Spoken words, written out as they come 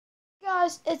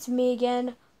guys, it's me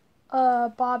again,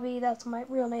 Bobby, that's my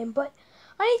real name, but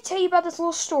I need to tell you about this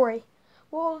little story.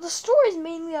 Well, the story is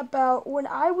mainly about when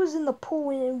I was in the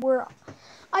pool and where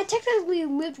I technically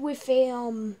lived with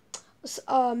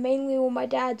mainly with my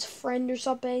dad's friend or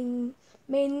something,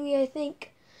 mainly I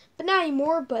think, but not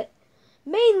anymore, but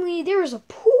mainly there was a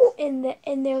pool in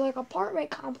their like apartment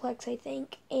complex, I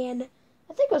think, and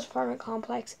I think it was apartment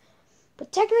complex,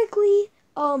 but technically,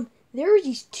 there were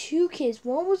these two kids.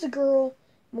 One was a girl,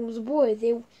 one was a boy.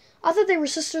 I thought they were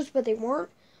sisters, but they weren't.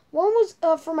 One was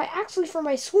for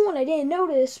my school, and I didn't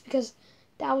notice because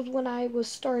that was when I was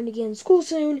starting to get in school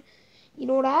soon. You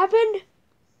know what happened?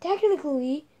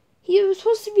 Technically, he was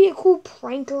supposed to be a cool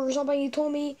pranker or something. He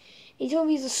told me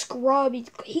he's a scrub.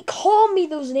 He called me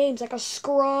those names like a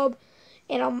scrub,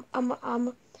 and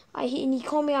and he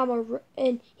called me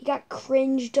and he got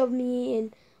cringed of me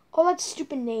and all that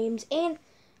stupid names. And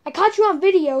I caught you on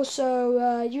video,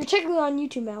 so you're technically on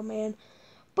YouTube now, man.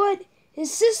 But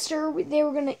his sister, they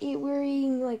were gonna eat. We were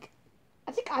eating like,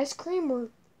 I think ice cream or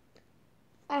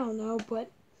I don't know.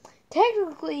 But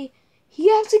technically,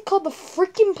 he actually called the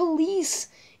freaking police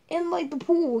in like the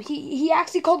pool. He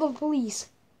actually called the police.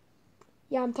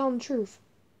 Yeah, I'm telling the truth.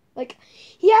 Like,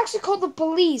 he actually called the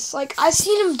police. Like, I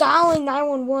seen him dialing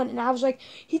 911, and I was like,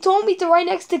 he told me to right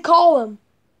next to call him.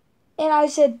 And I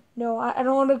said, no, I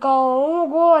don't want to call him. Oh,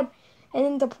 my God. And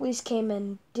then the police came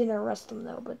and didn't arrest him,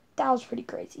 though. But that was pretty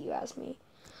crazy, you asked me.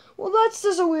 Well, that's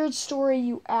just a weird story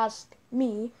you asked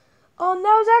me. That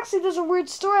was actually just a weird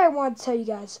story I wanted to tell you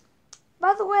guys.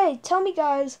 By the way, tell me,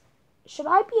 guys, should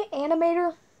I be an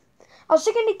animator? I was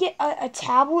thinking to get a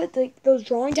tablet, like those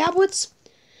drawing tablets.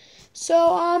 So,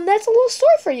 that's a little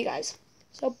story for you guys.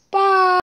 So, bye.